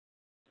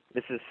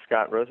This is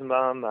Scott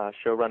Rosenbaum,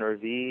 showrunner of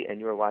V, and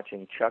you are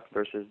watching Chuck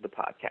versus the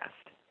Podcast.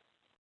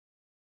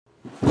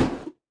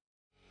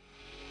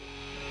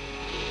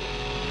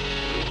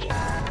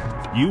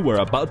 You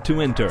are about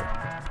to enter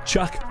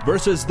Chuck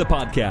versus the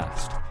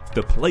Podcast,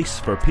 the place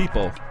for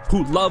people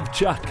who love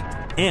Chuck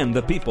and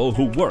the people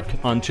who work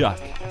on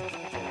Chuck.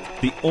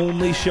 The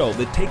only show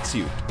that takes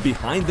you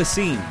behind the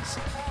scenes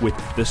with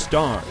the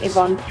stars.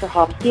 Yvonne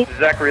Strahovski.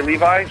 Zachary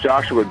Levi.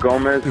 Joshua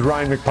Gomez.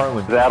 Ryan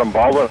McPartland. Adam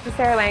Baldwin.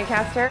 Sarah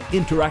Lancaster.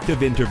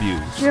 Interactive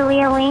interviews.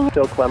 Julia Ling.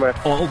 Phil Clemmer.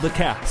 All the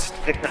cast.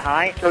 Dixon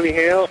High. Tony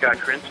Hale. Scott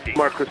Krinsky.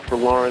 Mark Christopher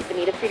Lawrence.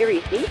 Anita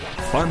Friederici.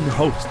 Fun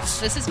hosts.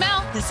 This is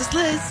Mel. This is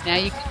Liz. Now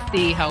you can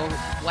see how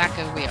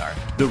wacko we are.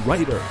 The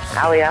writers.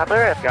 Ali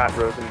Adler. Scott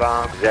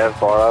Rosenbaum. Zev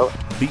Barrow.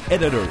 The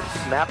editors.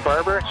 Matt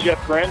Barber.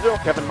 Jeff Granville.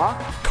 Kevin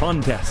Mock.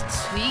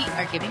 Contests. We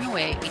are giving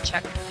away a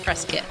Chuck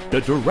press kit.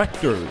 The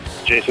directors.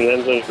 Jason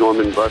Ensign.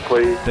 Norman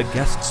Buckley. The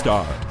guest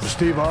stars.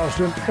 Steve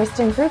Austin.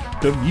 Kristen Group.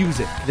 The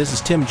music. This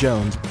is Tim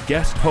Jones.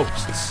 Guest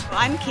hosts.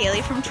 I'm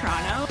Kaylee from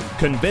Toronto.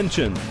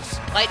 Conventions.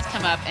 Lights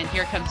come up, and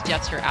here comes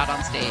Jester out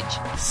on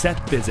stage.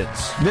 Set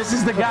visits. This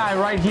is the guy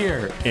right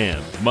here.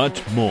 And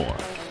much more.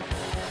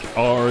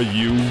 Are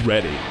you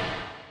ready?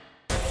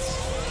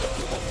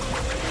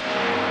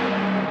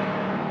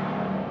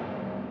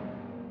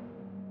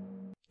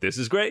 This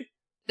is great.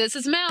 This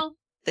is Mel.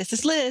 This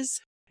is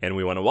Liz. And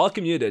we want to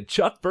welcome you to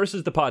Chuck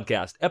versus the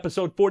Podcast,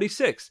 episode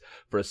 46,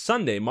 for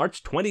Sunday,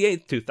 March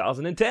 28th,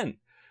 2010.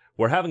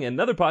 We're having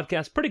another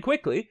podcast pretty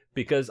quickly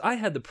because I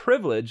had the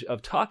privilege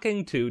of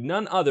talking to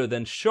none other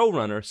than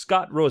showrunner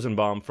Scott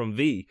Rosenbaum from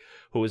V,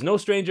 who is no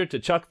stranger to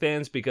Chuck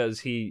fans because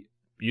he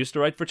used to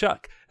write for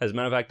Chuck. As a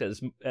matter of fact,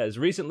 as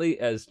recently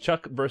as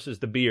Chuck versus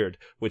the Beard,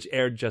 which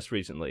aired just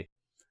recently.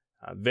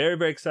 Very,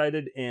 very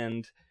excited,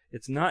 and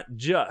it's not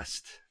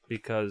just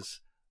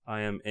because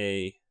I am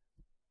a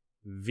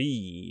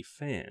V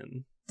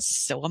fan.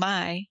 So am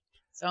I.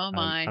 So am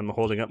I. I'm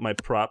holding up my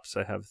props.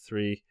 I have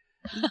 3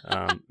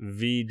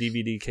 V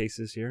DVD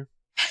cases here.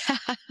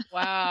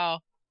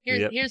 Wow.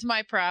 Yep. Here's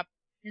my prop.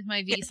 Here's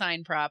my V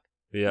sign prop.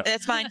 Yeah,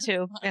 That's mine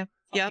too.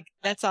 Yep.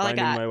 That's all I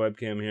got. my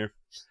webcam here.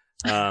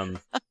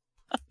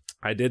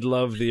 I did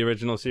love the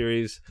original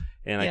series,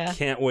 and I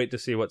can't wait to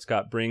see what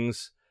Scott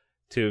brings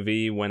to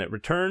V when it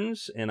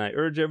returns. And I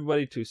urge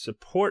everybody to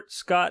support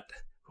Scott,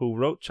 who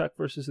wrote Chuck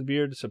versus the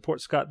Beard, to support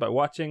Scott by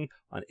watching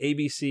on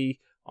ABC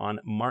on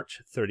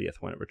March 30th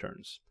when it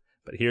returns.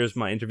 But here's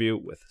my interview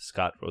with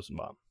Scott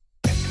Rosenbaum.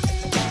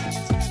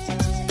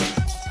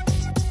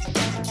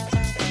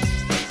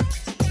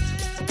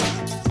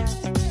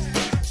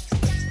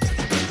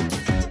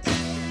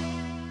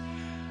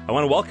 I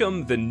want to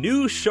welcome the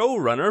new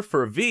showrunner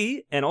for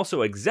V and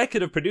also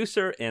executive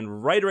producer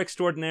and writer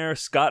extraordinaire,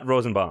 Scott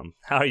Rosenbaum.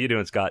 How are you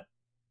doing, Scott?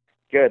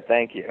 Good,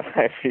 thank you.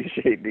 I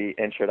appreciate the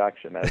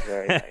introduction. That's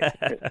very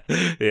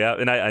nice. Yeah,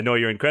 and I know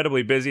you're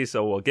incredibly busy,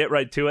 so we'll get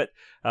right to it.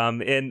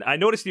 And I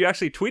noticed you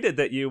actually tweeted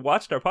that you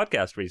watched our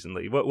podcast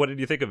recently. What did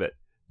you think of it?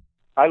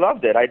 I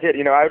loved it. I did.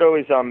 I would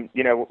always,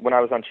 when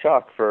I was on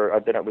Chuck I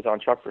was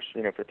on Chuck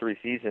for 3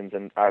 seasons,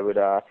 and I would,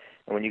 and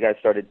when you guys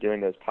started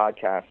doing those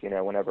podcasts,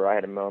 whenever I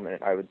had a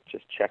moment, I would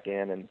just check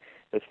in, and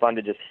it was fun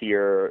to just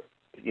hear,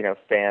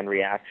 fan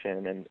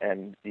reaction,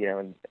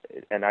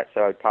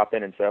 so I'd pop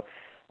in, and so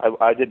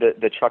I did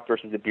the Chuck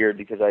versus the Beard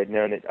because I had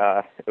known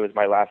that it was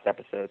my last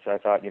episode, so I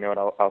thought,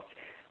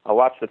 I'll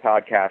watch the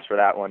podcast for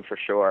that one for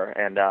sure,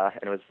 and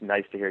it was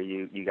nice to hear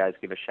you guys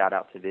give a shout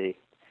out to V.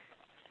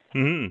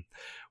 Mm-hmm.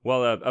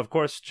 Well, of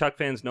course, Chuck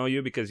fans know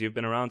you because you've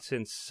been around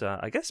since,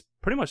 I guess,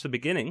 pretty much the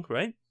beginning,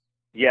 right?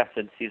 Yeah,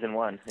 since season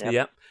 1. Yep.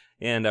 Yep.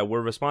 And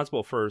we're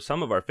responsible for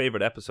some of our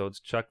favorite episodes,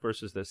 Chuck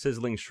versus the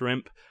Sizzling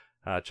Shrimp,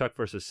 Chuck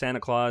versus Santa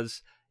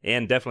Claus,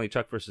 and definitely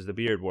Chuck versus the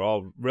Beard. We're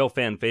all real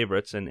fan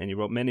favorites, and you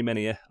wrote many,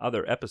 many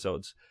other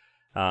episodes.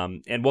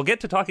 And we'll get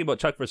to talking about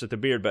Chuck versus the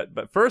Beard,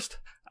 but first,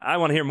 I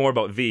want to hear more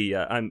about V.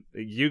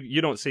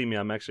 You don't see me.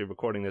 I'm actually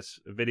recording this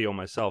video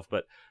myself,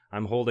 but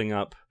I'm holding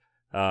up.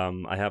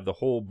 I have the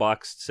whole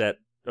box set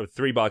of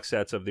 3 box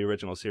sets of the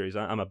original series.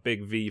 I'm a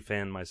big V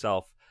fan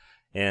myself,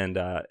 and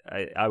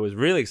I was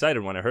really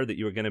excited when I heard that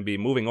you were going to be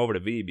moving over to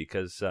V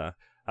because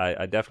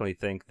I definitely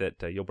think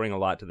that you'll bring a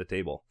lot to the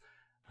table.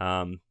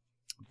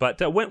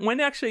 But when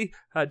actually,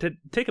 to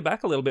take it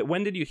back a little bit,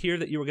 when did you hear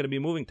that you were going to be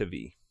moving to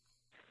V?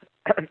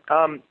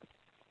 I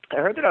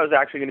heard that I was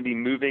actually going to be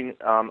moving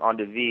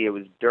onto V. It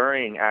was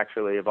during,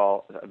 actually, of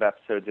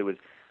episodes, it was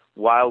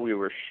while we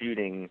were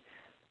shooting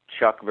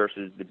Chuck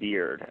versus the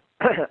Beard,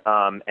 and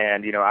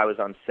I was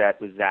on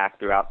set with Zach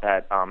throughout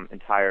that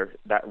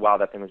while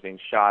that thing was being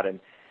shot.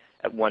 And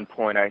at one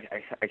point, I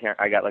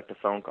got like a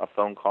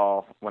phone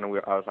call when I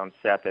was on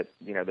set that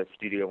the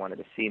studio wanted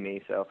to see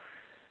me. So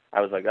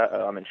I was like,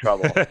 uh-oh, I'm in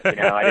trouble. I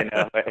didn't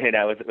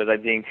know. Was I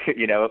being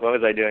what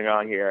was I doing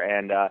wrong here?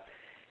 And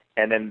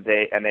then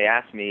they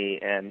asked me,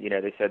 and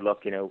they said,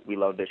 look, we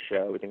love this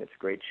show. We think it's a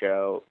great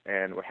show,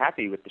 and we're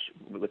happy with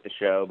the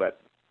show,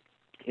 but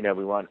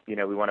we want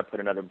to put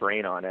another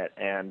brain on it.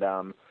 And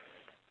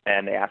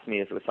and they asked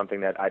me if it was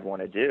something that I'd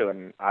want to do,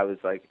 and I was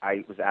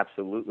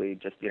absolutely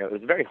just, it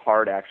was very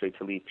hard actually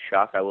to leave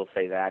Chuck. I will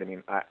say that. I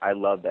mean, I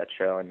love that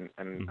show,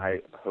 and I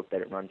hope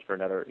that it runs for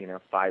another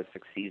 5-6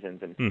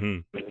 seasons, and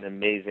it was an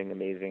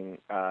amazing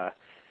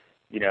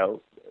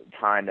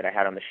time that I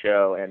had on the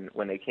show. And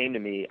when they came to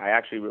me, I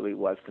actually really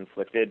was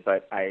conflicted,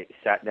 but I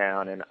sat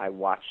down and I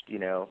watched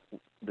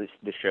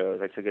the shows.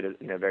 I took it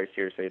very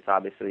seriously. It's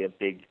obviously a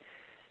big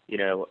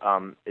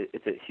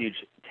it's a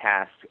huge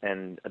task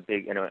and a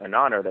big an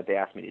honor that they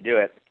asked me to do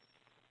it.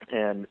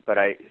 But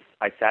I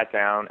sat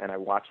down and I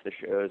watched the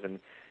shows, and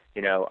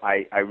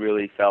I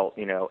really felt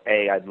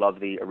I love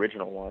the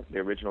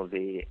original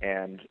V,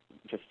 and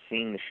just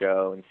seeing the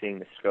show and seeing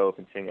the scope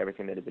and seeing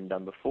everything that had been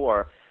done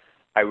before,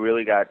 I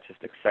really got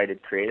just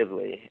excited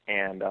creatively.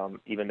 And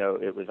even though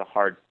it was a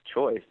hard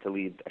choice to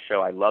leave a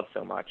show I love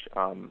so much,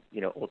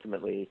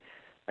 ultimately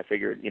I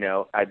figured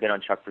I've been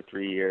on Chuck for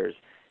 3 years.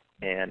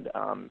 And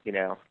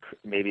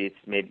maybe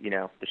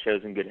the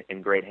show's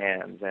in great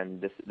hands, and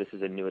this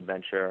is a new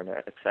adventure and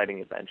an exciting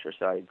adventure.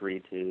 So I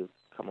agreed to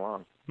come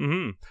along.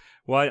 Mm-hmm.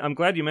 Well, I'm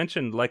glad you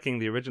mentioned liking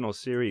the original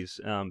series,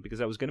 because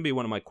that was going to be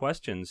one of my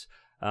questions.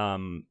 I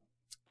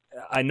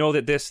know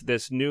that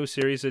this new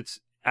series,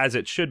 it's as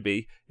it should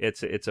be.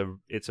 It's a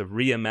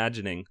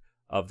reimagining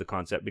of the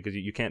concept, because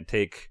you can't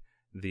take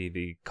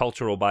the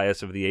cultural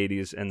bias of the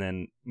 '80s and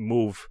then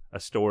move a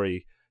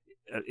story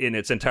in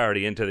its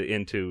entirety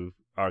into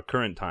our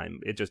current time.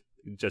 It just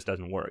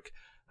doesn't work.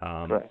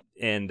 Right.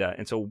 And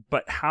so,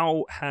 but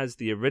how has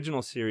the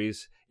original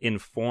series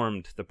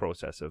informed the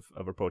process of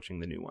approaching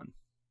the new one?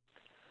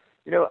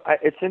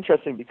 It's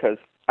interesting because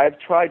I've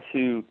tried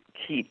to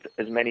keep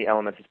as many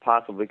elements as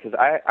possible, because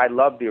I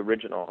love the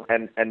original,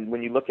 and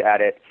when you look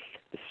at it,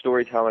 the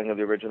storytelling of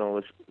the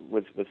original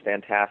was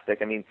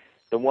fantastic. I mean,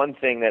 the one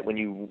thing that when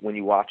you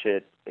watch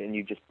it, and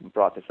you just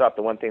brought this up,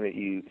 the one thing that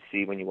you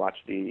see when you watch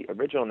the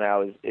original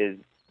now is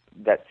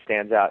that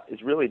stands out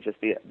is really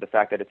just the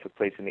fact that it took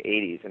place in the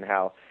 80s, and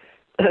how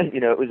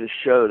it was a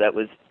show that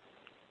was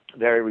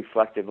very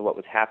reflective of what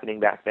was happening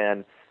back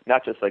then,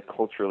 not just like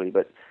culturally,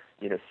 but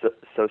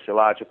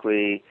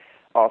sociologically,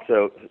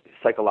 also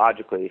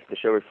psychologically. The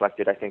show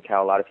reflected, I think,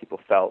 how a lot of people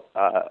felt.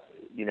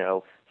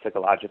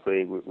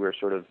 Psychologically, we're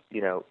sort of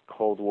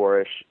Cold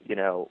War-ish,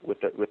 with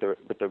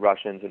the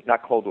Russians, and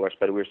not Cold War-ish,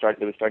 but it was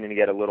starting to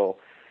get a little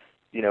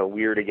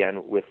weird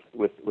again with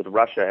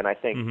Russia, and I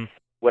think.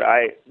 But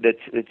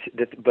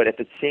at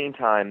the same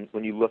time,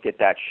 when you look at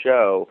that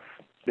show,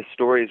 the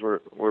stories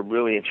were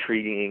really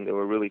intriguing. They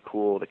were really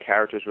cool. The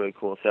characters were really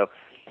cool. So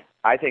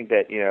I think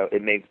that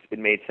it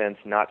made sense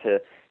not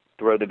to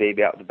throw the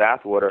baby out with the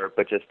bathwater,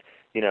 but just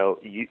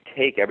you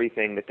take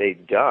everything that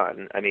they've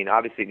done. I mean,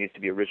 obviously it needs to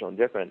be original and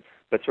different,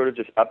 but sort of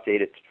just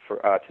update it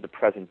to the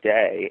present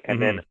day. And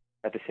then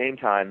at the same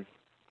time,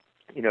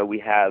 we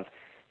have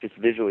just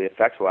visually,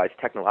 effects-wise,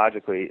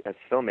 technologically, as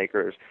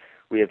filmmakers,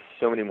 we have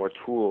so many more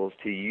tools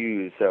to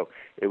use. So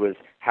it was,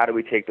 how do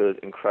we take those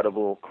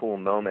incredible, cool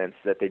moments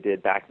that they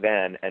did back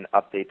then and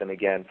update them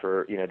again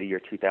for, the year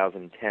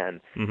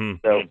 2010.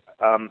 So,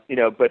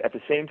 but at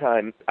the same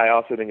time, I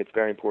also think it's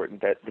very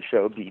important that the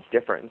show be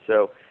different.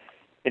 So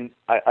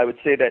I would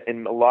say that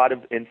in a lot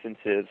of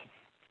instances,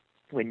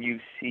 when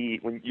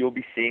you'll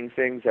be seeing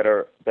things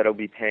that'll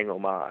be paying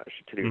homage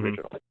to the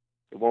original.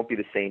 It won't be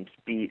the same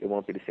beat, it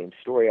won't be the same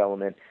story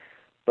element,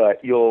 but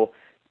you'll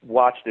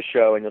watch the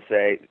show and you'll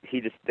say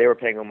they were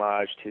paying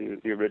homage to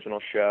the original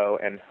show,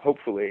 and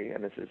hopefully,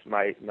 and this is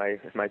my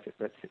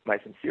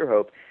sincere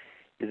hope,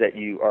 is that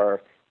you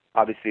are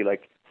obviously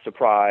like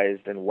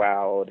surprised and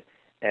wowed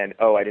and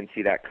I didn't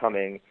see that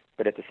coming,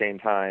 but at the same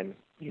time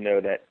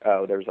that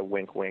there's a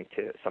wink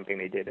to something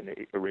they did in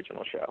the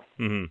original show.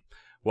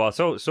 Well,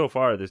 so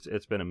far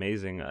it's been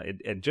amazing,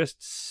 and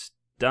just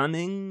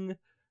stunning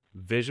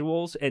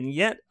visuals, and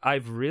yet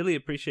I've really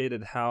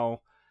appreciated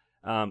how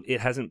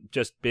it hasn't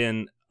just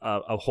been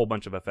a whole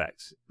bunch of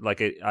effects.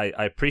 Like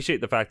I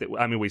appreciate the fact that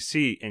we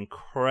see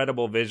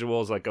incredible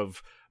visuals, like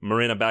of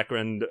Marina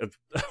Baccarin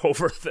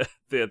over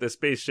the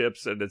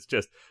spaceships, and it's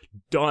just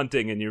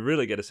daunting, and you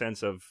really get a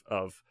sense of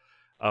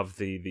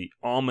the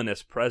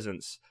ominous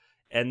presence.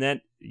 And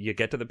then you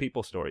get to the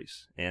people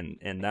stories, and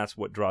that's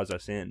what draws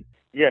us in.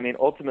 Yeah, I mean,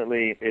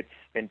 ultimately, it's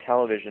in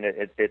television.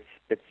 It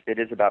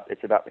is about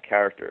the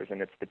characters,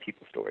 and it's the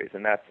people stories,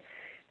 and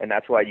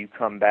that's why you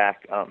come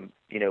back,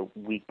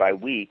 week by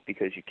week,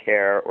 because you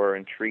care or are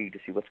intrigued to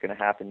see what's going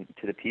to happen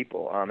to the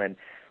people. And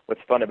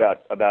what's fun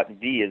about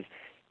V is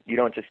you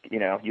don't just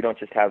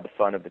have the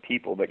fun of the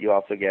people, but you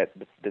also get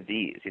the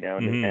V's,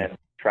 and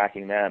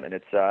tracking them, and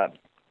it's and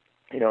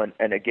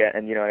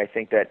I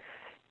think that.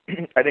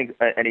 I think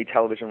any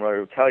television writer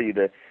will tell you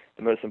that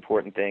the most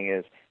important thing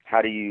is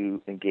how do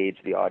you engage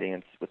the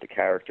audience with the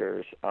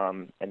characters,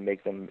 and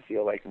make them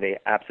feel like they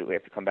absolutely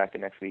have to come back the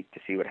next week to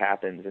see what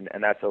happens,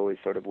 and that's always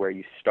sort of where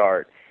you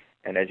start.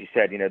 And as you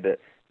said, the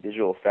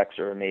visual effects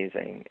are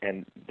amazing,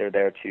 and they're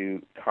there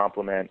to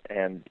complement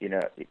the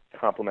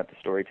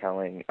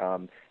storytelling,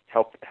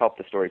 help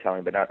the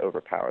storytelling, but not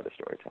overpower the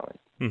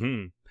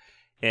storytelling.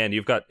 And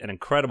you've got an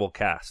incredible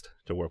cast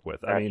to work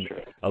with. I mean,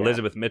 true.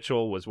 Elizabeth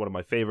Mitchell was one of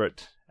my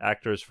favorite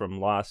actors from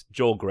Lost.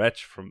 Joel Gretsch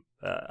from,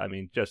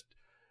 just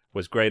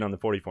was great on the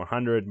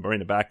 4400.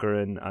 Marina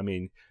Baccarin. I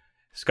mean,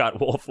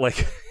 Scott Wolf.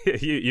 Like,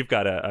 you've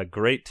got a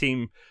great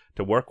team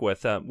to work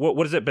with.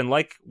 What has it been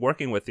like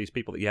working with these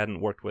people that you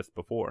hadn't worked with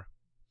before?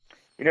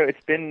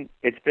 It's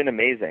been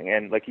amazing,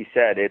 and like you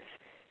said, it's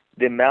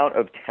the amount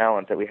of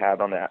talent that we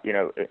have on that.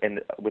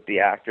 And with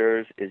the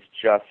actors is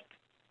just.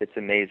 It's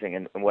amazing,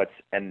 and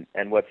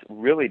what's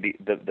really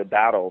the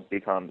battle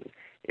becomes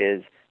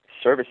is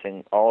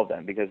servicing all of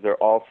them, because they're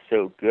all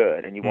so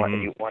good, and you want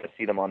to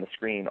see them on the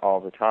screen all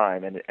the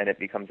time, and it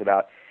becomes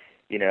about,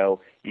 you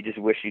just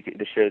wish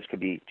the shows could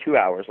be 2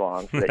 hours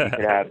long so that you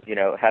could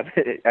have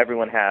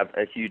everyone have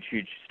a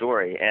huge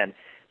story. And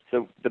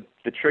so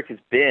the trick has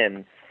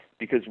been,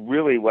 because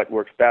really what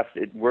works best,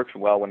 it works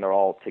well when they're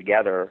all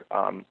together,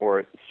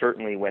 or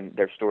certainly when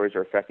their stories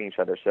are affecting each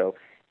other. So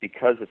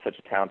because it's such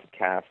a talented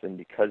cast, and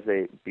because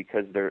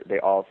they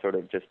all sort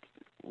of just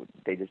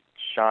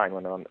shine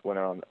when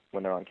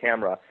they're on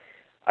camera,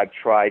 I've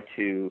tried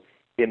to,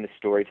 in the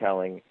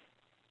storytelling,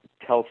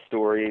 tell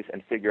stories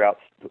and figure out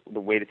the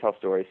way to tell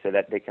stories so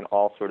that they can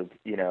all sort of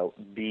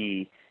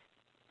be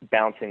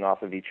bouncing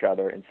off of each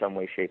other in some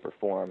way, shape, or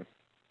form,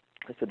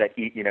 so that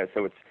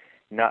so it's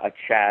not a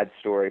Chad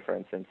story, for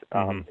instance.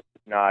 It's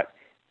not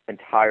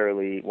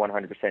entirely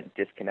 100%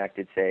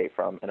 disconnected, say,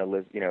 from an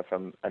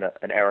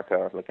Erica,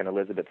 or like an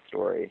Elizabeth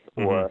story,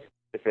 or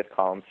the Fifth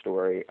Column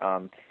story,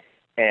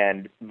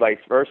 and vice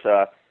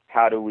versa.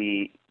 How do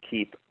we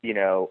keep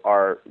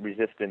our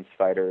resistance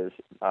fighters,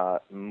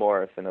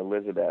 Morris and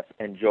Elizabeth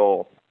and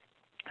Joel?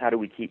 How do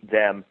we keep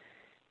them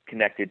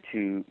connected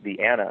to the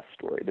Anna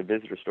story, the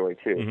visitor story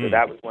too? So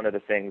that was one of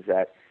the things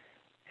that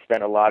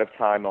spent a lot of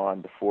time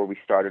on before we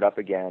started up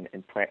again,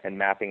 and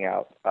mapping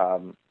out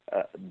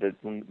the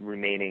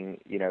remaining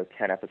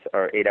 10 episodes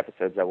or 8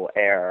 episodes that will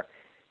air,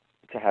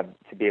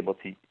 to be able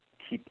to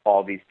keep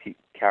all these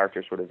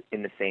characters sort of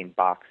in the same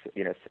box,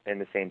 in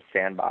the same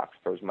sandbox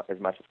for as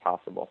much as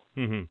possible.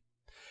 Mm-hmm.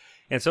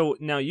 And so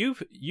now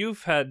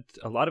you've had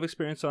a lot of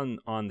experience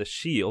on The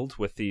Shield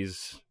with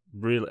these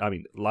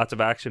really, lots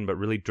of action, but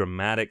really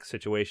dramatic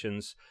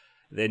situations.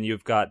 Then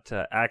you've got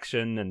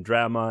action and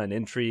drama and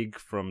intrigue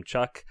from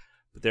Chuck.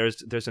 But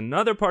there's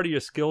another part of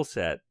your skill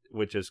set,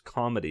 which is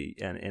comedy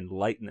and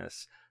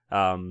lightness.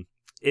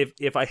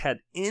 If I had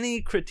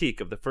any critique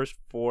of the first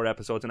 4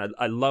 episodes, and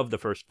I love the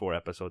first 4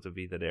 episodes of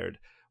V that aired,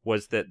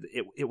 was that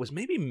it was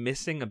maybe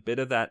missing a bit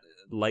of that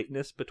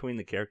lightness between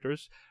the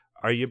characters.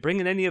 Are you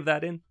bringing any of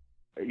that in?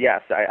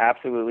 Yes, I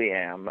absolutely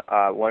am.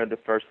 One of the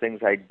first things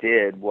I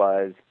did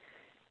was,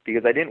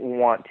 because I didn't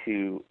want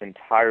to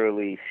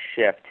entirely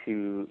shift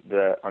who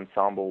the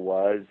ensemble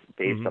was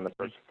based on the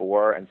first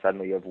 4, and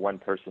suddenly you have one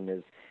person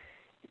is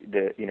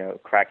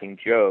cracking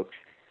jokes.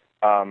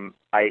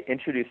 I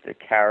introduced a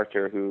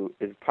character who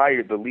is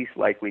probably the least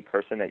likely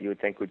person that you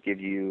would think would give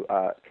you,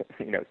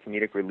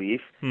 comedic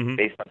relief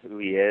based on who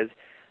he is.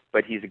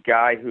 But he's a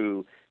guy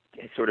who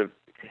sort of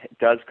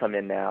does come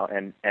in now,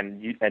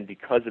 and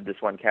because of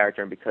this one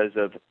character, and because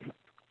of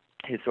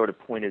his sort of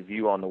point of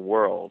view on the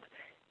world,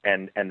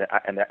 and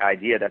the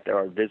idea that there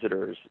are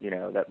visitors,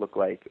 that look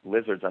like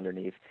lizards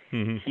underneath,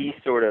 he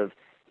sort of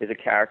is a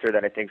character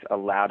that I think's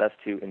allowed us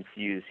to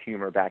infuse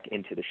humor back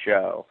into the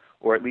show,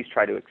 or at least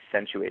try to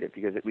accentuate it,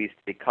 because at least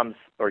it comes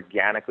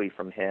organically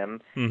from him,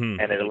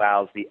 and it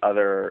allows the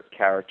other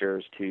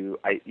characters to,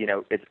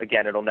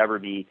 it'll never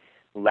be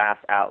laugh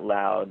out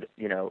loud,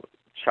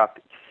 Chuck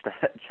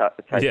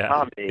type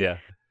comedy,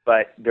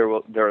 but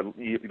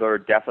there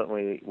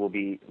definitely will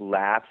be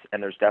laughs,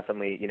 and there's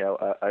definitely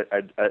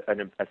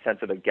a sense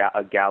of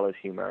a gallows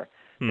humor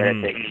that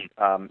I think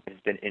has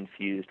been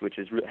infused, which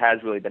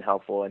has really been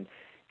helpful. And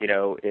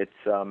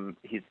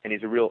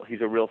he's a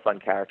real fun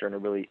character,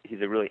 and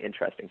he's a really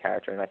interesting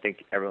character, and I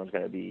think everyone's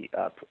going to be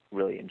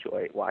really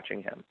enjoy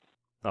watching him.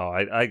 Oh,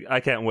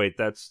 I can't wait.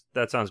 That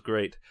sounds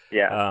great.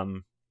 Yeah.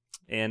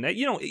 And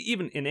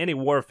even in any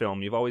war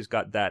film, you've always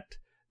got that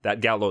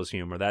gallows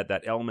humor,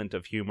 that element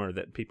of humor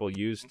that people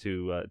use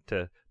to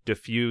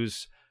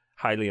diffuse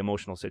highly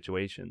emotional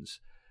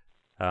situations.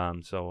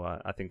 So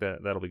I think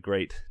that'll be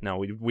great. Now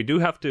we do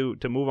have to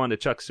move on to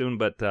Chuck soon,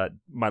 but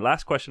my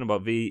last question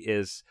about V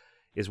is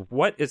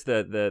what is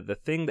the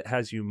thing that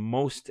has you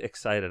most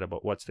excited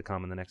about what's to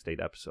come in the next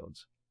 8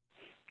 episodes?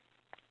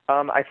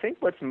 I think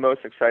what's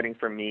most exciting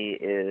for me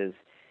is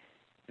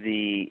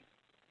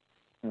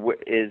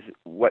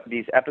what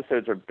these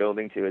episodes are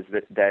building to, is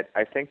that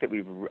I think that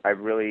I've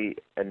really,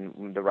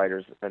 and the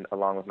writers, and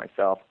along with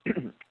myself,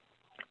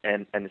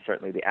 and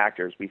certainly the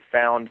actors, we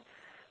found,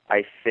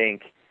 I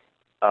think,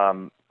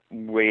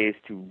 ways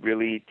to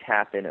really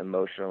tap in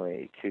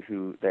emotionally to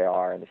who they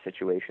are and the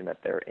situation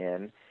that they're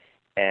in.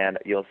 And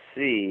you'll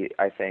see,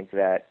 I think,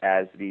 that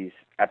as these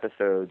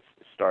episodes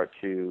start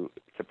to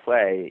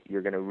play,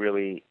 you're going to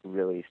really,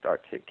 really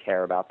start to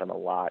care about them a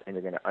lot, and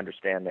you're going to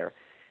understand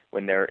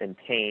when they're in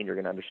pain, you're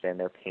going to understand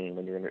their pain.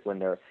 When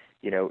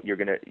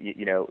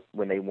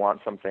they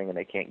want something and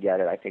they can't get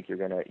it, I think you're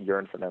going to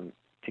yearn for them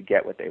to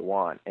get what they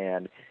want.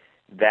 And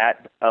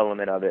that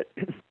element of it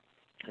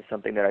is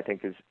something that I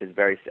think is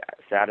very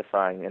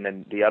satisfying. And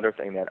then the other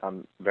thing that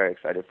I'm very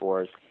excited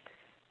for is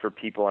for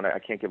people, and I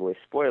can't give away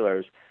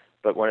spoilers,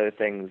 but one of the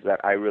things that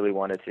I really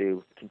wanted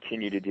to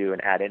continue to do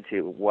and add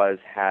into was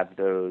have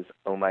those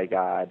oh my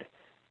God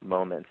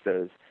moments,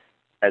 those,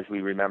 as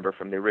we remember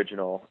from the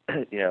original,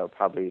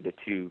 probably the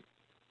two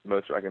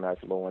most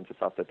recognizable ones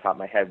just off the top of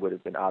my head would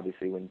have been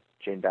obviously when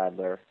Jane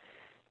Badler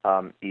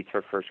eats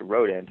her first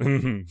rodent,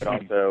 but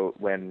also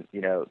when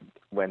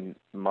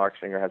Mark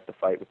Singer has the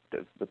fight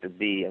with the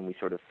V, and we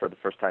sort of for the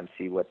first time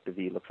see what the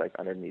V looks like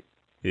underneath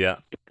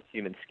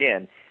human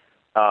skin.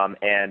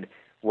 And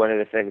one of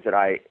the things that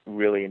I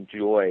really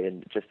enjoy,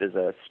 and just as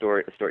a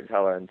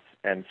storyteller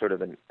and sort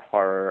of a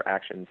horror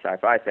action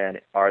sci-fi fan,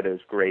 are those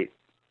great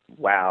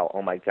wow,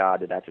 oh my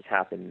God, did that just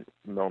happen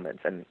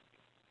moments. And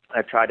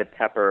I've tried to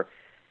pepper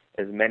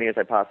as many as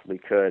I possibly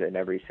could in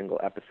every single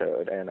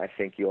episode, and I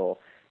think you'll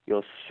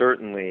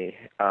certainly,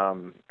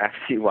 after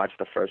you watch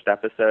the first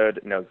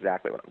episode, know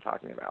exactly what I'm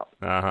talking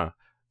about.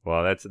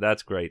 Well,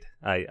 that's great.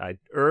 I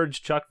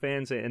urge Chuck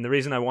fans, and the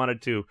reason I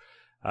wanted to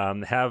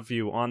have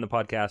you on the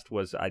podcast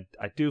was I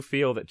do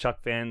feel that Chuck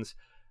fans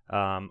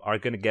are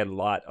going to get a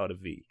lot out of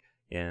V,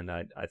 and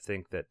I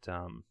think that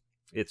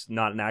it's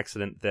not an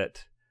accident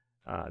that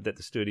that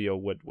the studio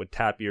would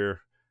tap you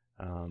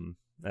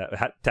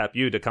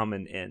to come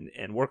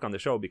and work on the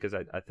show, because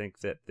I think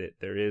that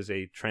there is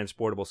a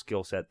transportable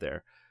skill set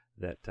there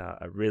that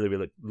I really,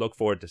 really look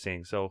forward to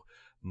seeing. So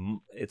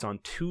it's on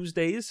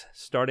Tuesdays,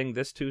 starting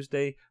this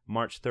Tuesday,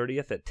 March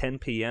 30th at 10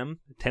 p.m.,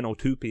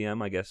 10:02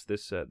 p.m., I guess,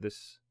 this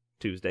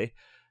Tuesday.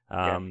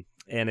 And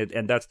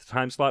that's the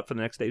time slot for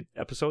the next 8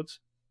 episodes?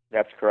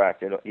 That's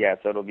correct. So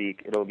it'll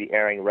be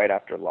airing right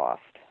after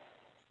Lost.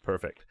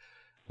 Perfect.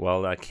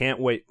 Well, can't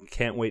wait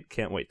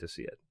to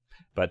see it.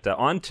 But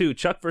on to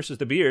Chuck versus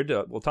the Beard.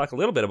 We'll talk a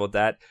little bit about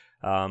that.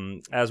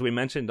 As we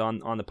mentioned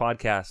on the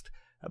podcast,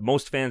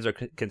 most fans are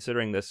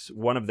considering this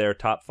one of their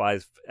top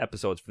 5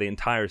 episodes for the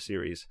entire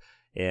series.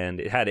 And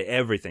it had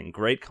everything.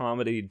 Great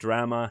comedy,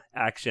 drama,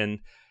 action,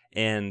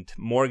 and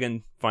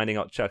Morgan finding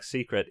out Chuck's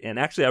secret. And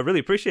actually, I really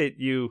appreciate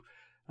you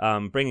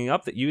bringing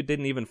up that you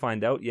didn't even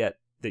find out yet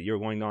that you're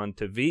going on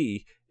to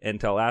V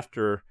until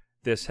after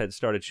this had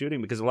started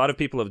shooting, because a lot of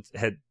people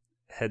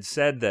had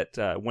said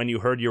that when you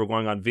heard you were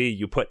going on V,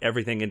 you put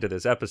everything into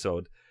this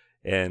episode.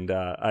 And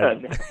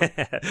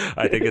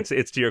I think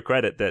it's to your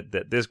credit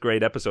that this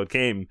great episode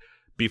came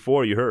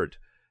before you heard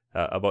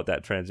about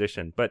that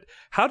transition. But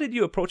how did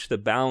you approach the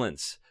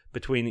balance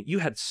between, you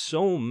had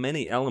so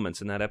many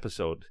elements in that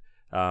episode,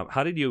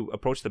 how did you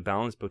approach the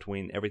balance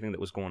between everything that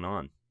was going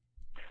on?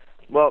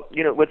 Well,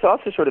 what's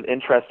also sort of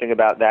interesting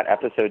about that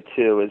episode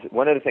too is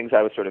one of the things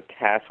I was sort of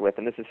tasked with,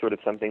 and this is sort of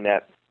something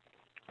that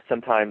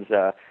sometimes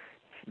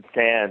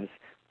fans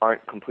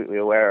aren't completely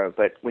aware of,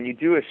 but when you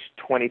do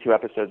 22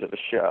 episodes of a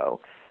show,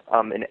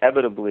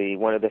 inevitably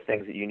one of the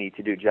things that you need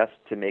to do just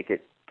to make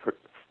it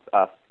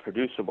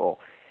producible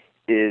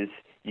is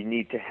you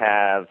need to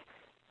have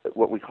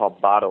what we call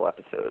bottle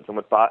episodes.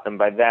 And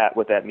by that,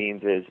 what that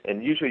means is,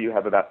 and usually you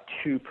have about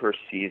 2 per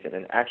season,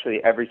 and actually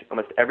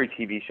almost every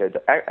TV show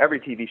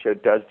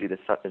does do this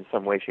in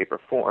some way, shape, or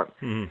form.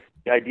 Mm-hmm.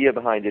 The idea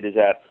behind it is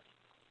that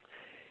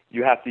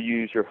you have to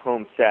use your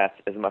home sets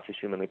as much as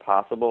humanly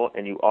possible,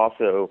 and you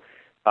also,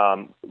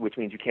 which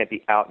means you can't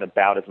be out and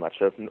about as much.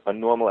 So if a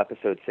normal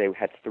episode, say,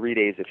 had 3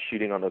 days of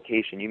shooting on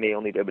location, you may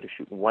only be able to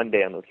shoot 1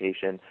 day on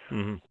location,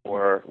 mm-hmm.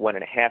 or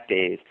 1.5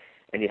 days,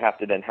 and you have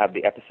to then have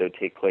the episode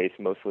take place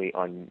mostly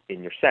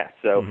in your set.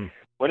 So mm-hmm.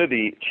 one of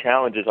the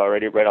challenges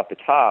already right off the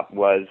top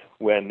was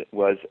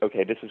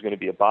okay, this is going to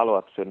be a bottle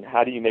episode, and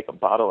how do you make a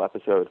bottle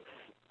episode?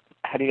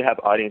 How do you have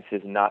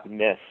audiences not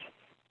miss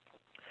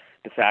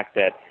the fact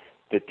that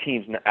the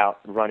team's out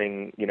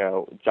running,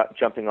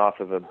 jumping off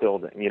of a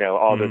building,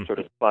 all those sort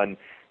of fun,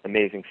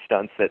 amazing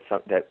stunts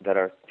that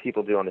our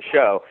people do on the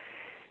show.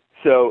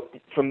 So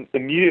from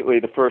immediately,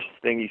 the first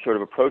thing you sort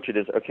of approach it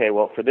is, okay,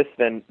 well, for this,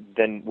 then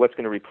what's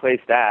going to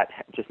replace that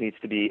just needs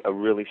to be a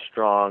really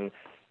strong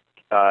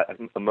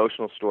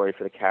emotional story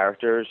for the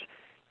characters,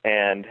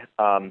 and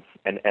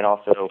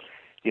also,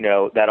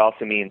 that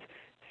also means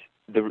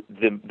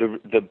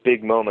the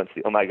big moments,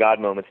 the oh my God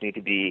moments, need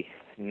to be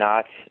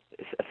not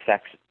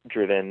effects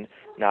driven,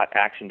 not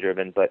action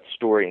driven, but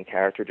story and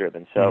character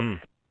driven. So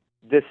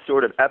this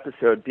sort of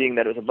episode, being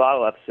that it was a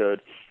bottle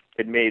episode,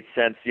 it made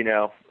sense,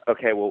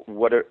 okay, well,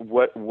 what are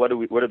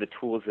the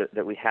tools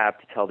that we have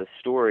to tell this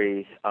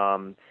story?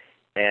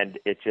 And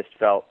it just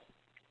felt,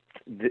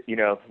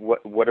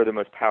 what are the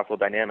most powerful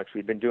dynamics?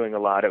 We've been doing a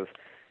lot of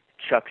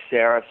Chuck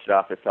Sarah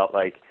stuff. It felt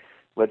like,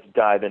 let's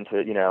dive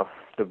into,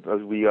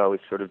 we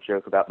always sort of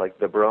joke about like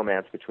the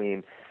bromance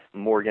between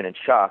Morgan and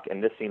Chuck,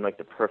 and this seemed like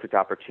the perfect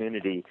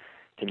opportunity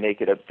to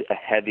make it a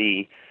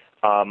heavy,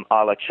 a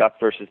la Chuck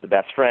versus the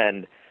best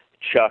friend,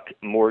 Chuck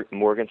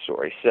Morgan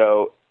story.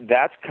 So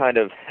that's kind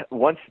of,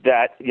 once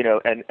that,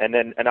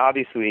 and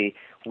obviously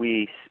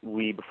we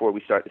before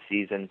we start the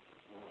season,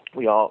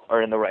 we all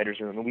are in the writer's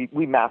room and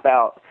we map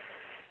out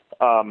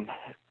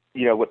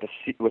what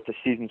the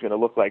season's going to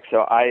look like.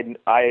 So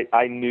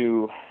I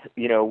knew,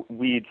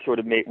 we'd sort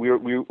of made,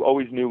 we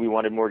always knew we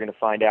wanted Morgan to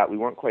find out. We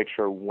weren't quite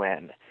sure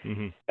when.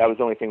 Mm-hmm. That was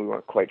the only thing we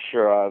weren't quite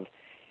sure of,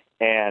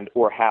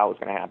 or how it was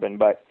going to happen.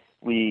 But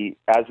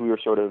as we were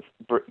sort of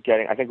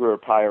getting, I think we were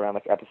probably around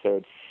like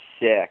episode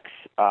 6,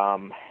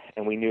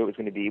 and we knew it was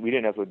going to be, we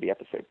didn't know if it would be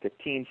episode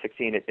 15,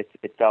 16.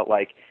 It felt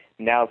like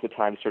now's the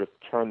time to sort of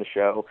turn the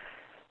show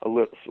a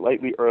little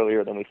slightly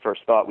earlier than we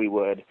first thought we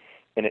would,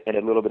 in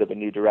a little bit of a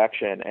new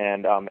direction,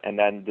 and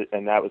then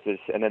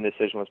the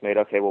decision was made.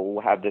 Okay, well,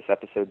 we'll have this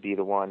episode be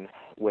the one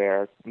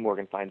where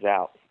Morgan finds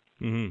out,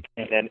 mm-hmm.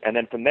 and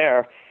then from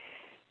there,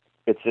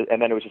 it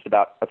was just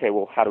about, okay,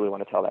 well, how do we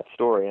want to tell that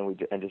story,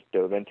 and just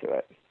dove into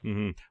it.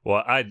 Mm-hmm.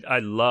 Well, I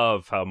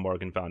love how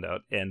Morgan found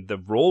out, and the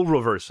role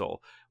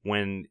reversal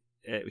when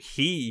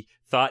he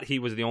thought he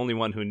was the only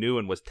one who knew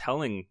and was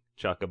telling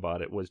Chuck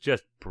about it was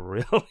just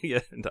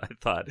brilliant. I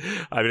thought,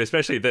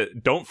 especially the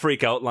 "don't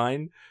freak out"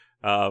 line.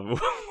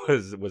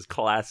 Was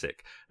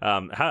classic.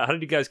 How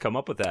did you guys come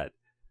up with that?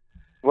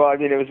 Well,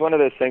 it was one of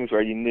those things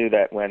where you knew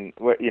that when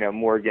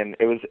Morgan,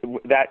 it was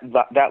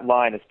that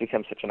line has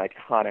become such an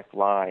iconic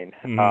line.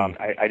 Mm.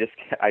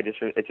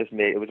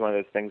 It was one of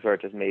those things where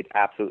it just made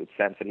absolute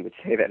sense that he would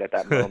say that at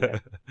that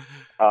moment.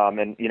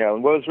 And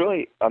what was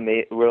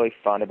really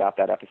fun about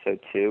that episode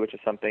too, which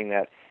is something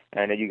that,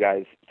 and I know you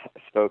guys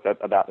spoke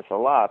about this a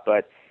lot,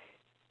 but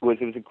it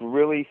was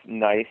really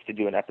nice to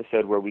do an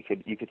episode where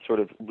you could sort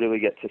of really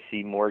get to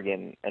see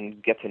Morgan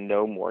and get to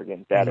know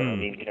Morgan better.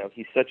 Mm-hmm.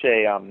 He's such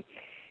a,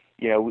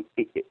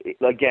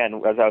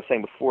 again, as I was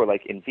saying before,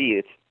 like in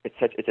V, it's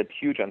a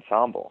huge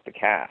ensemble, the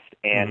cast,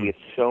 and mm-hmm. we have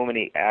so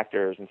many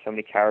actors and so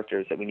many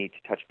characters that we need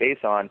to touch base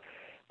on.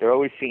 There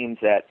always seems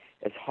that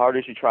as hard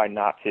as you try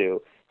not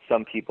to,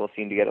 some people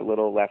seem to get a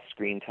little less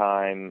screen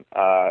time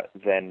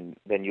than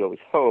you always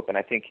hope, and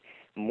I think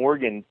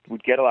Morgan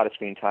would get a lot of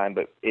screen time,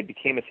 but it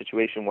became a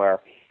situation where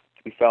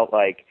we felt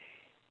like,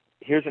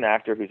 here's an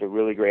actor who's a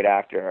really great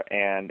actor,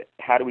 and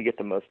how do we get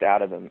the most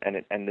out of him? And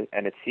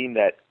it seemed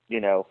that,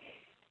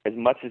 as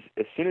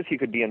soon as he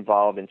could be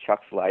involved in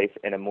Chuck's life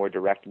in a more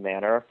direct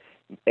manner,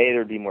 A,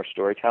 there'd be more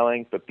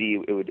storytelling, but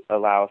B, it would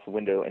allow us a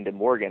window into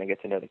Morgan and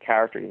get to know the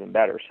character even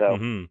better. So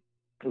mm-hmm.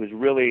 It was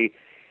really,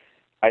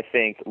 I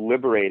think,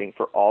 liberating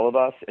for all of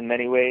us in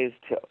many ways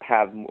to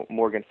have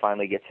Morgan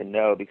finally get to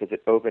know, because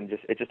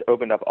it just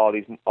opened up all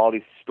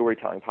these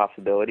storytelling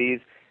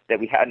possibilities that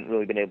we hadn't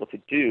really been able to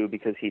do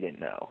because he didn't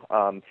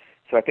know.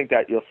 So I think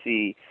that you'll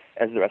see,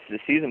 as the rest of the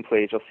season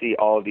plays, you'll see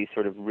all of these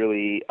sort of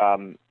really,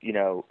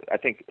 I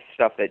think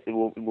stuff that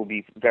will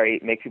be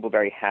make people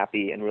very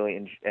happy and really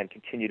and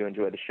continue to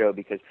enjoy the show,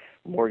 because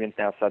Morgan's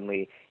now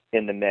suddenly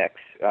in the mix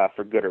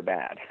for good or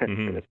bad.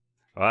 Mm-hmm.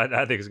 Well,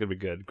 I think it's going to be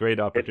good. Great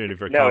opportunity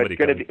for no, comedy.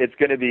 It's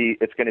going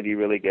to be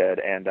really good.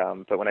 And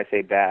but when I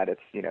say bad,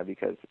 it's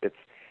because it's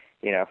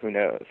who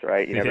knows,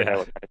 right? You never know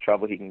what kind of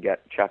trouble he can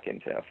get Chuck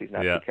into if he's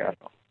not too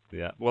careful.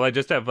 Yeah. Well, I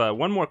just have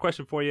one more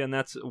question for you, and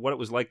that's what it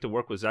was like to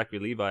work with Zachary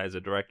Levi as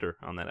a director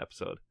on that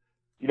episode.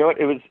 You know what?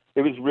 It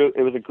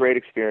was a great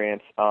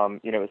experience. It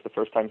was the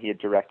first time he had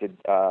directed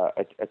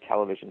a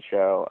television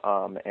show,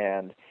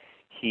 and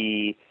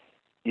he.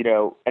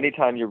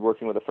 Anytime you're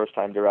working with a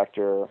first-time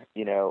director,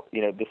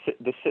 the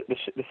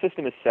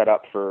system is set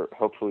up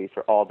hopefully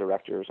for all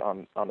directors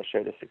on the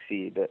show to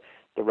succeed.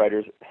 The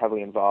writer's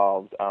heavily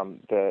involved,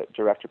 the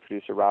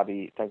director-producer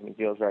Robbie Duncan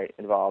McNeil is very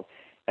involved,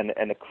 and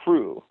the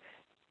crew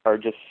are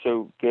just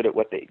so good at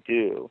what they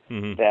do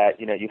mm-hmm. that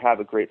you have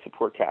a great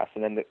support cast.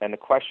 And then the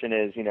question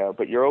is,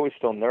 but you're always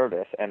still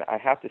nervous. And I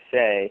have to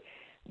say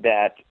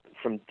that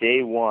from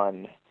day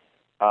one,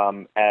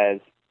 as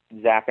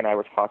Zach and I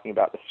were talking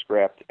about the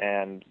script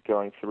and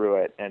going through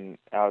it, and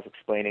I was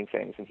explaining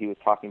things, and he was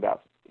talking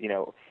about,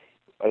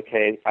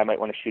 okay, I might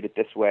want to shoot it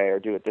this way or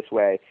do it this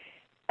way.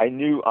 I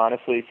knew,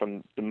 honestly,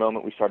 from the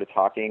moment we started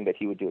talking that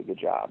he would do a good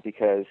job,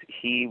 because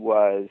he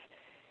was,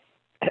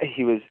 I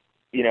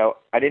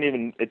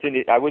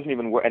wasn't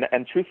even,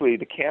 and truthfully,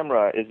 the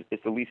camera is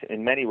the least,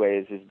 in many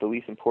ways, is the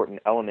least important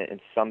element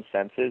in some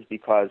senses,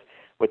 because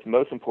what's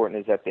most important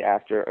is that the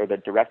actor or the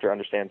director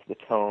understands the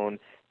tone,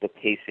 the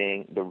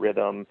pacing, the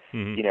rhythm,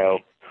 mm-hmm.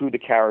 Who the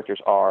characters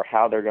are,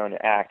 how they're going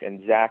to act.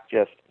 And Zach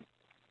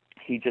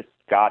he just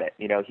got it.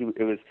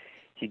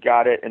 He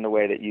got it in the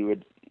way that you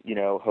would,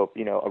 hope,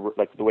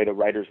 like the way the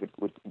writers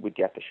would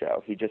get the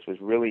show. He just was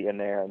really in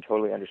there and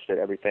totally understood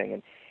everything.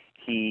 And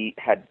he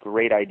had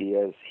great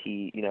ideas.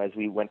 He, as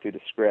we went through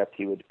the script,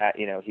 he would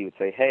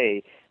say,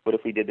 hey, what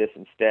if we did this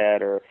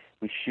instead, or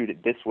we shoot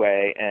it this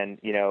way? And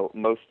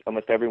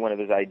almost every one of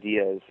his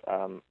ideas,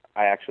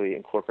 I actually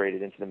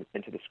incorporated into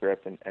the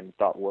script and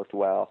thought worked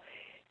well.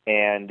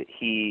 And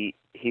he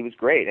was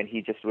great, and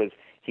he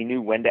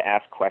knew when to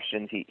ask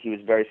questions. He was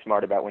very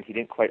smart about when he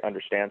didn't quite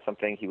understand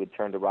something, he would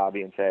turn to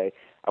Robbie and say,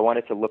 I want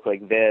it to look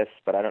like this,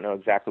 but I don't know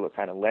exactly what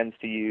kind of lens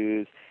to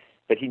use.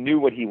 But he knew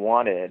what he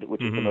wanted,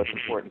 which is the most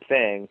important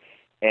thing.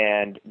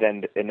 And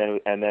then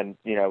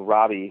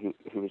Robbie,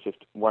 who was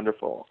just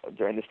wonderful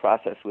during this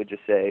process, would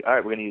just say, all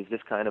right, we're going to use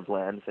this kind of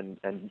lens, and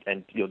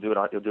you'll do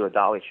a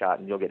dolly shot,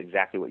 and you'll get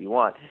exactly what you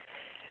want.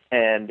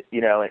 And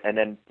and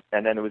then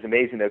it was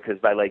amazing though, because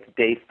by like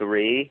day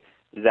 3,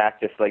 Zach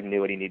just like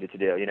knew what he needed to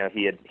do.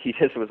 He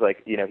just was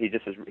like,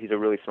 he's a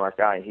really smart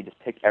guy, and he just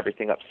picked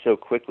everything up so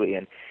quickly,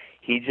 and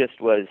he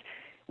just was.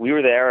 We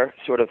were there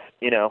sort of,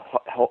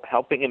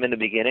 helping him in the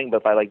beginning,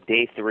 but by like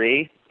day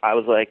 3, I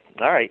was like,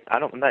 all right,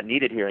 I'm not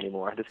needed here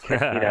anymore. This kid,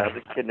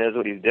 this kid knows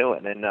what he's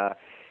doing, and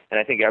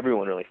I think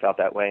everyone really felt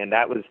that way. And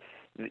that was,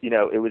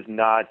 it was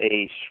not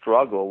a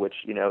struggle, which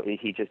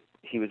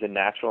he was a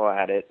natural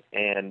at it,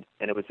 and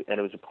it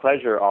was a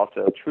pleasure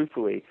also,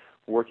 truthfully,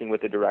 working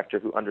with a director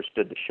who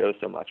understood the show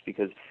so much,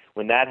 because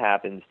when that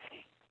happens,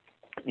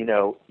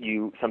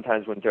 you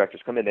sometimes when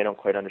directors come in, they don't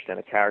quite understand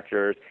the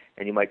characters,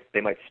 and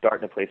they might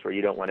start in a place where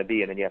you don't want to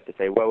be, and then you have to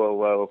say,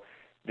 whoa,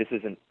 this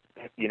isn't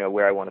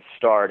where I want to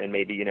start, and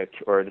maybe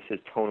or this is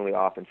tonally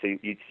off, and so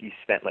you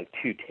spent like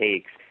 2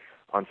 takes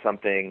on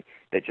something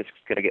that just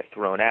going to get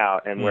thrown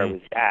out, and where it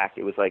was Zach,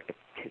 it was like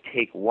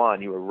take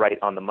 1, you were right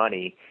on the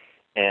money,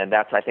 and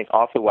that's I think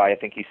also why I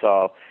think you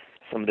saw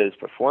some of those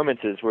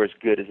performances were as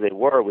good as they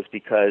were, was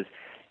because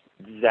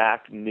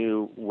Zach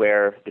knew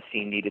where the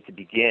scene needed to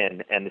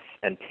begin, and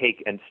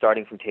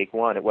starting from take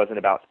 1, it wasn't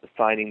about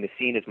finding the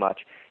scene as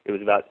much. It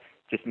was about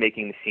just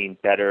making the scene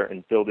better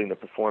and building the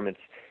performance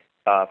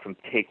from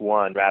take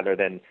 1 rather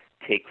than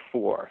take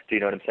 4. Do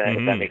you know what I'm saying?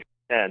 If that makes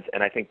sense.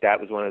 And I think that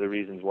was one of the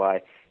reasons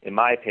why, in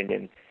my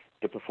opinion,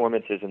 the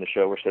performances in the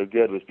show were so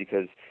good, was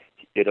because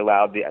it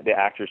allowed the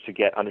actors to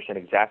understand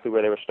exactly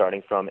where they were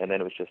starting from, and then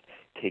it was just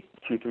take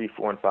 2, 3,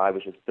 4, and 5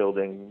 was just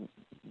building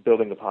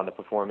upon the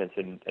performance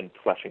and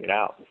fleshing it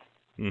out.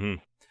 Mm-hmm.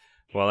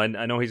 Well, I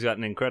know he's got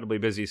an incredibly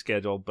busy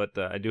schedule, but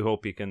I do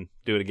hope he can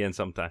do it again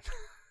sometime.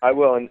 I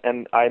will,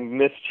 and I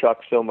miss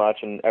Chuck so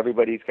much, and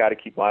everybody's got to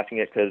keep watching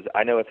it, because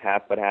I know it's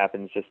what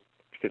happens just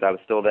because I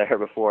was still there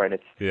before, and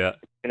it's going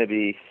to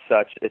be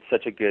such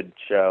a good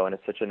show, and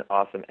it's such an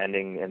awesome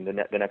ending, and the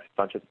next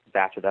batch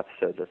of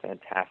episodes are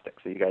fantastic,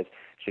 so you guys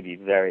should be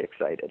very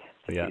excited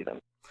to see them.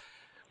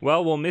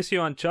 Well, we'll miss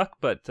you on Chuck,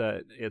 but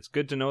it's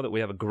good to know that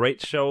we have a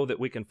great show that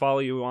we can follow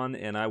you on,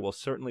 and I will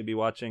certainly be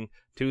watching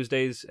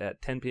Tuesdays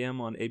at 10 p.m.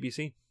 on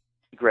ABC.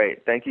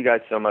 Great. Thank you guys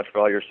so much for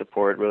all your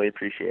support. Really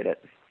appreciate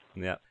it.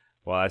 Yeah.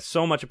 Well, I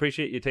so much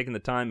appreciate you taking the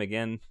time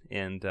again,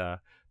 and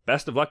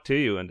best of luck to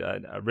you, and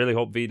I really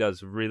hope V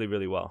does really,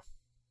 really well.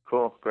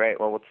 Cool. Great.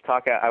 Well, let's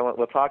talk.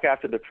 We'll talk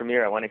after the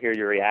premiere. I want to hear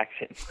your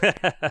reaction,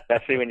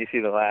 especially when you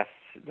see the last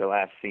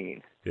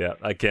scene. Yeah,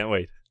 I can't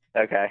wait.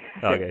 Okay.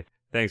 Okay.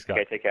 Thanks, Scott.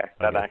 Okay, take care.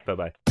 Okay, bye-bye.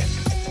 Bye-bye.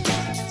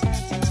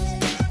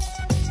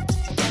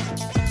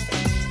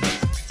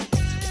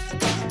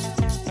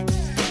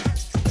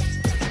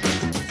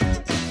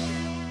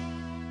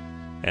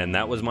 And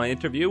that was my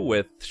interview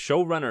with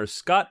showrunner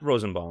Scott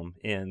Rosenbaum.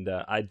 And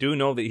I do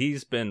know that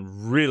he's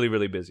been really,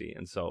 really busy.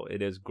 And so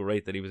it is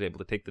great that he was able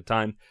to take the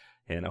time.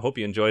 And I hope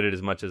you enjoyed it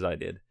as much as I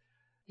did.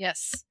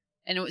 Yes.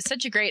 And it was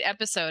such a great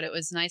episode. It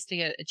was nice to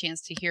get a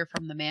chance to hear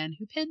from the man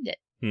who penned it.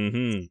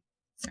 Mm-hmm.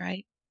 That's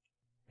right.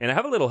 And I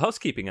have a little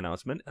housekeeping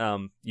announcement.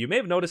 You may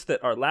have noticed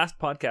that our last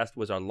podcast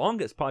was our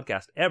longest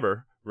podcast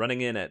ever,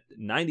 running in at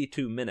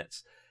 92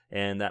 minutes.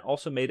 And that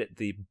also made it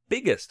the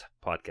biggest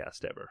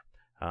podcast ever.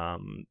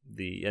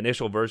 The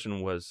initial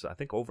version was, I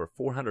think, over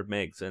 400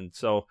 megs. And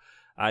so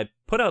I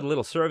put out a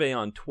little survey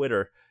on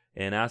Twitter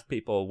and asked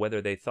people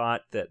whether they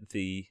thought that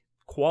the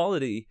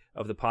quality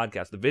of the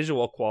podcast, the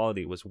visual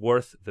quality, was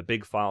worth the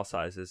big file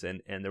sizes.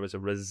 And there was a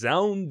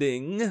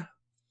resounding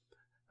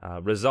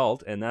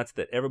result, and that's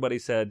that everybody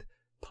said,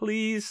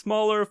 please,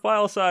 smaller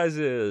file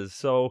sizes.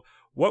 So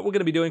what we're going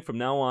to be doing from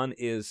now on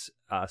is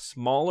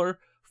smaller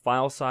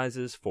file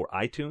sizes for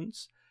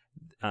iTunes.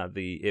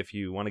 If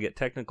you want to get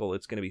technical,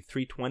 it's going to be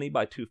 320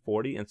 by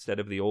 240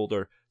 instead of the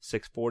older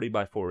 640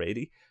 by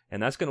 480.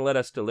 And that's going to let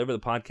us deliver the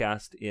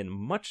podcast in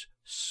much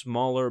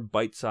smaller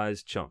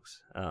bite-sized chunks.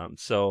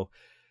 So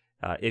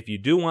if you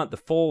do want the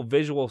full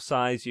visual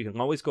size, you can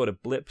always go to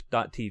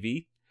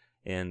blip.tv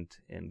and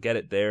get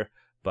it there.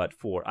 But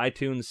for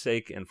iTunes'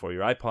 sake and for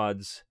your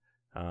iPod's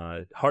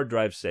hard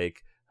drive's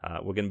sake,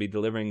 we're going to be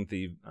delivering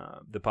the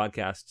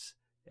podcasts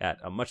at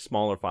a much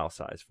smaller file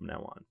size from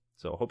now on.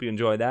 So I hope you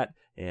enjoy that.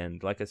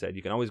 And like I said,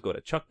 you can always go to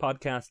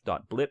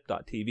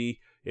chuckpodcast.blip.tv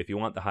if you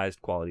want the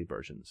highest quality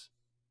versions.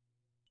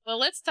 Well,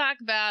 let's talk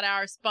about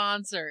our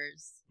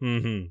sponsors.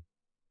 Mm-hmm.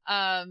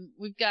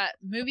 We've got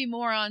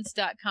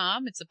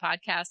moviemorons.com. It's a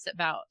podcast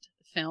about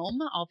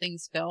film, all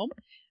things film.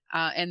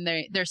 And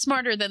they're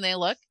smarter than they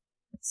look.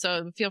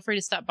 So feel free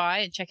to stop by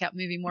and check out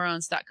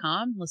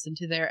moviemorons.com, listen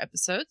to their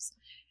episodes.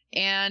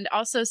 And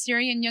also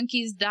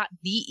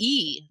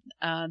SyrianJunkies.de,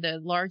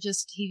 the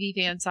largest TV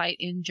fan site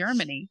in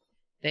Germany.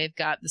 They've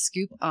got the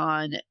scoop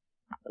on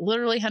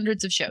literally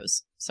hundreds of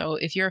shows. So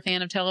if you're a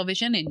fan of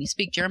television and you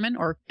speak German,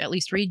 or at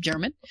least read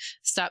German,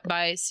 stop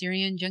by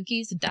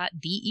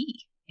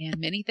SyrianJunkies.de And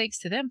many thanks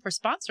to them for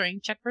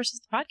sponsoring Chuck versus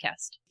the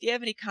podcast. If you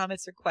have any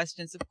comments or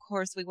questions, of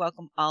course, we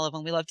welcome all of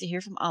them. We love to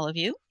hear from all of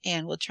you,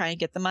 and we'll try and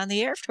get them on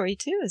the air for you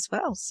too as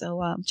well.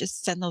 So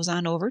just send those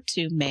on over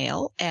to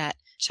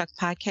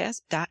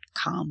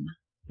mail@chuckpodcast.com.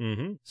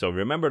 So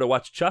remember to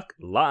watch Chuck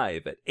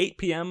live at 8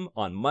 p.m.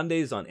 on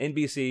Mondays on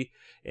NBC,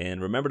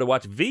 and remember to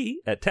watch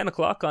V at 10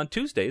 o'clock on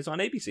Tuesdays on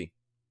ABC.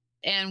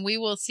 And we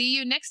will see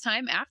you next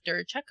time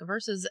after Chuck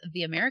versus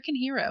the American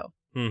Hero.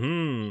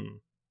 2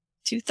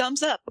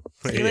 thumbs up.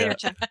 See you later,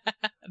 Chuck.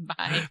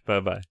 Bye.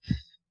 Bye-bye.